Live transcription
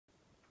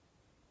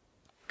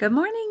Good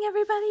morning,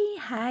 everybody.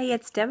 Hi,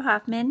 it's Deb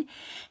Hoffman.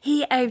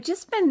 Hey, I've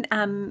just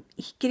been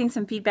getting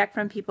some feedback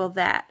from people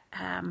that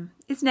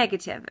is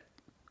negative.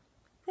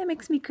 That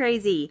makes me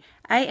crazy.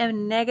 I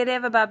am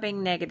negative about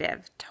being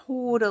negative.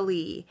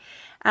 Totally.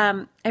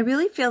 I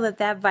really feel that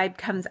vibe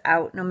comes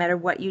out no matter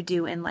what you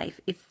do in life.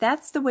 If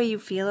that's the way you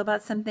feel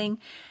about something,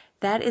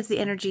 that is the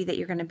energy that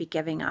you're going to be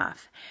giving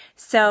off.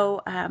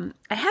 So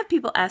I have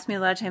people ask me a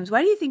lot of times,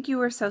 why do you think you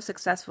were so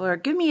successful? Or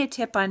give me a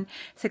tip on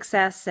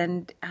success.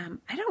 And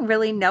I don't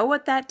really know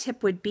what that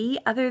tip would be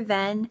other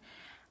than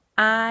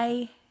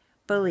I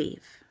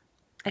believe.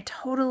 I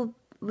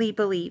totally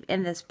believe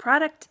in this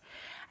product.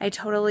 I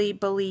totally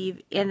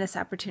believe in this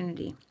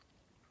opportunity.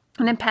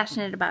 And I'm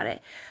passionate about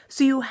it.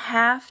 So you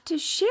have to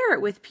share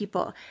it with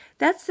people.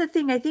 That's the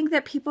thing. I think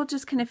that people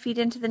just kind of feed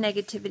into the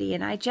negativity,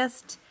 and I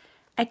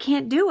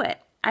can't do it.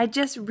 I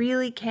just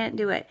really can't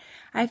do it.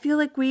 I feel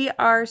like we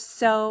are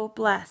so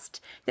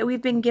blessed that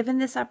we've been given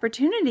this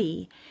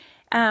opportunity.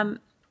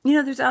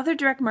 There's other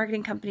direct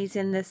marketing companies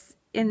in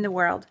the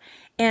world,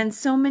 and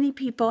so many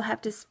people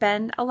have to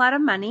spend a lot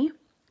of money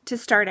to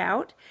start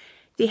out.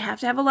 They have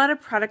to have a lot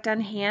of product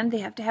on hand. They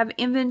have to have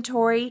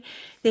inventory.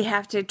 They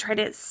have to try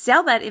to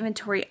sell that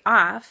inventory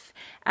off.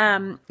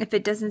 If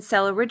it doesn't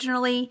sell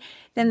originally,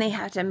 then they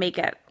have to make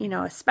a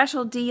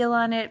special deal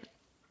on it.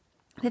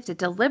 They have to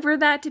deliver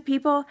that to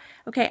people.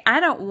 Okay, I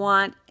don't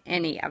want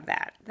any of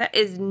that. That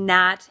is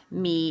not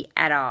me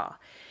at all.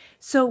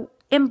 So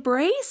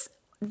embrace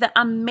the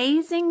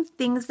amazing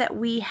things that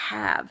we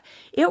have.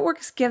 It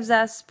gives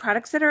us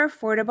products that are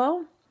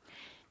affordable.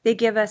 They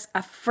give us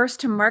a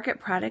first-to-market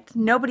product.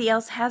 Nobody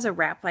else has a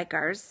wrap like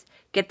ours.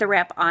 Get the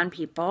wrap on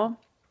people.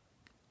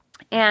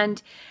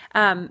 And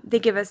they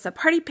give us the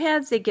party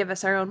pads. They give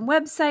us our own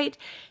website.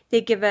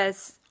 They give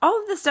us all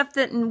of the stuff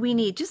that we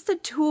need, just the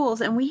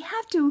tools. And we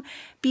have to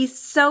be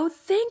so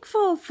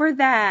thankful for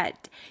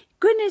that.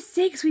 Goodness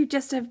sakes, we've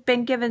just have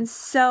been given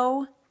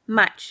so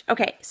much.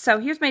 Okay, so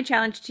here's my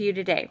challenge to you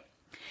today.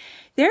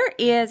 There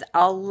is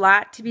a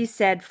lot to be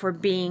said for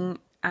being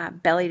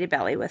belly to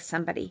belly with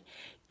somebody.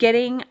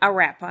 Getting a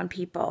wrap on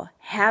people,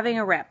 having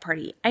a wrap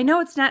party. I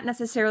know it's not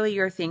necessarily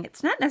your thing.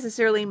 It's not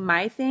necessarily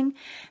my thing,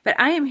 but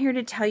I am here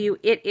to tell you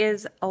it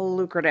is a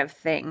lucrative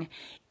thing.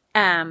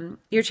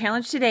 Your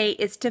challenge today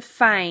is to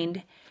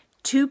find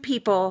two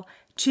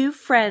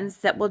friends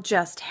that will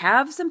just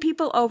have some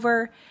people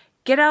over,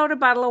 get out a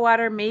bottle of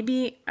water,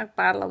 maybe a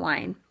bottle of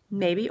wine,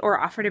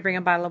 or offer to bring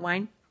a bottle of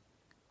wine,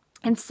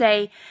 and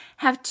say,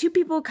 have two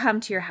people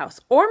come to your house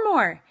or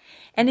more.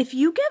 And if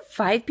you get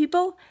 5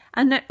 people,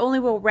 I not only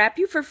will wrap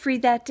you for free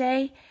that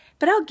day,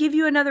 but I'll give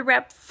you another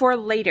wrap for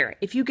later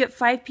if you get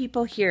 5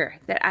 people here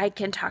that I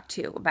can talk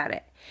to about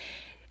it.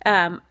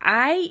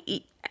 I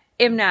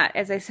am not,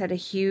 as I said, a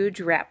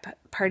huge wrap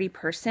party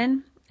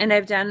person, and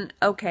I've done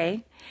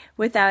okay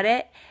without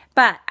it,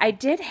 but I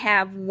did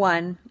have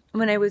one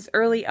when I was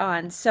early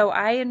on. So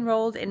I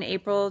enrolled in May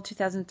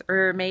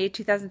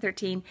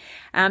 2013.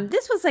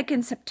 This was like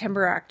in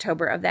September or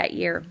October of that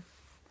year.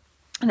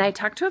 And I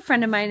talked to a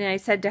friend of mine and I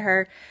said to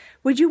her,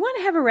 would you want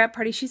to have a wrap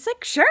party? She's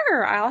like,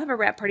 sure, I'll have a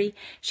wrap party.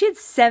 She had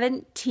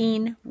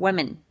 17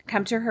 women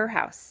come to her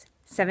house.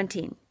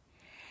 17.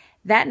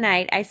 That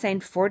night, I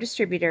signed 4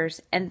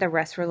 distributors and the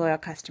rest were loyal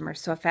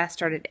customers. So I fast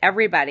started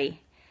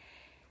everybody.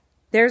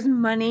 There's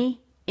money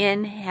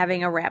in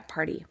having a wrap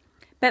party.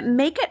 But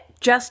make it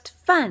just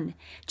fun.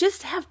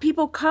 Just have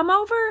people come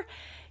over.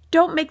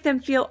 Don't make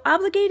them feel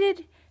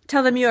obligated.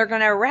 Tell them you are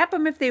going to wrap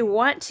them if they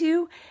want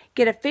to.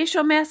 Get a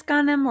facial mask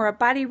on them or a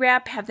body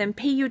wrap. Have them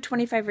pay you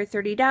 $25 or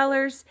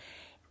 $30.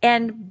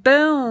 And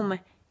boom,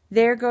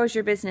 there goes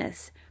your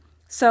business.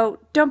 So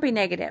don't be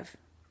negative.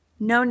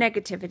 No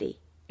negativity.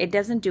 It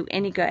doesn't do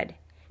any good.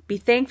 Be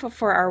thankful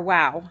for our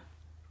wow.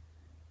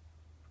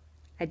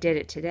 I did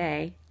it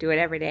today. Do it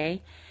every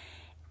day.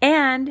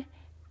 And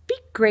be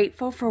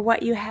grateful for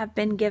what you have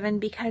been given,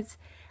 because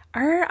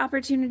our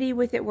opportunity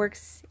with It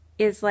Works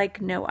is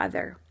like no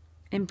other.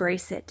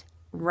 Embrace it.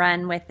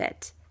 Run with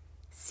it.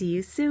 See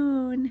you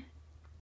soon.